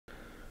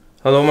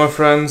Hello my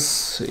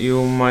friends,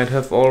 you might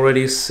have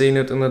already seen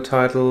it in the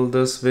title.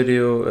 This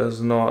video is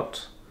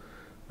not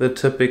the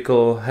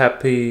typical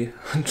happy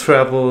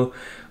travel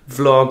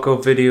vlog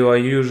or video I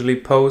usually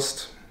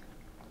post,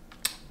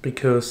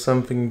 because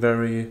something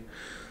very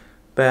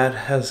bad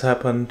has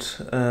happened,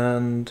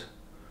 and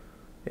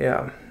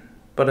yeah,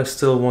 but I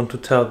still want to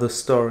tell this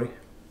story.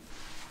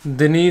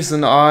 Denise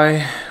and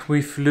I,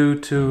 we flew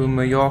to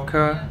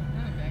Mallorca,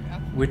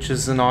 which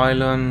is an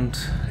island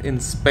in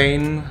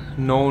Spain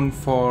known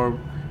for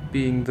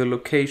being the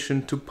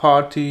location to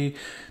party,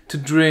 to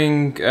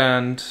drink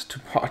and to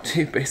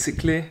party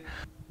basically.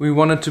 We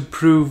wanted to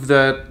prove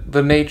that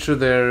the nature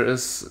there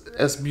is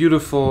as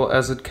beautiful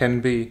as it can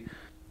be,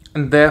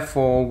 and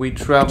therefore we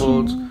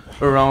traveled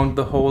around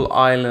the whole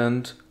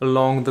island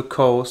along the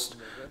coast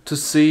to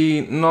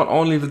see not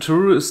only the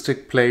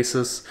touristic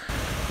places.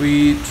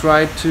 We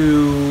tried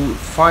to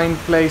find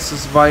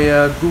places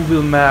via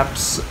Google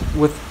Maps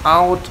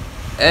without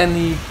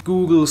any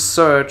Google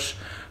search,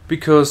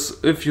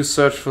 because if you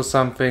search for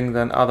something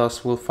then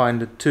others will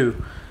find it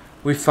too.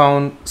 We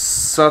found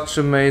such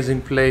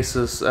amazing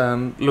places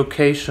and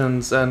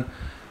locations, and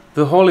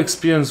the whole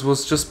experience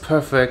was just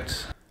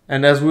perfect.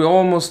 And as we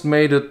almost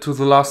made it to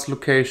the last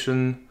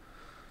location,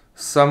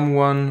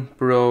 someone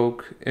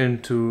broke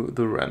into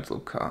the rental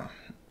car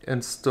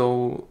and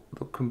stole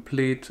the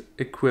complete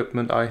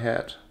equipment I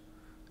had,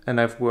 and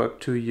I've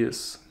worked 2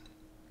 years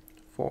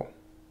for.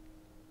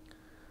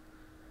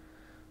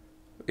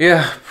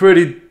 Yeah,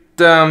 pretty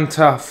damn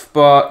tough,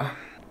 but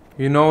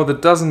you know,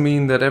 that doesn't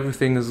mean that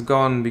everything is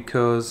gone,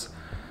 because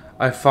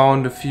I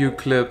found a few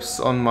clips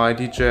on my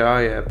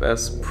DJI app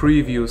as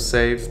preview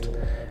saved,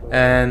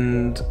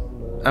 and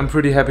I'm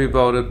pretty happy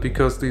about it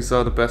because these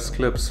are the best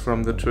clips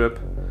from the trip.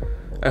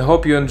 I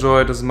hope you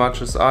enjoy it as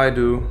much as I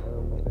do.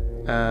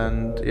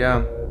 And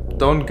yeah,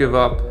 don't give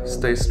up,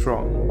 stay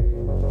strong.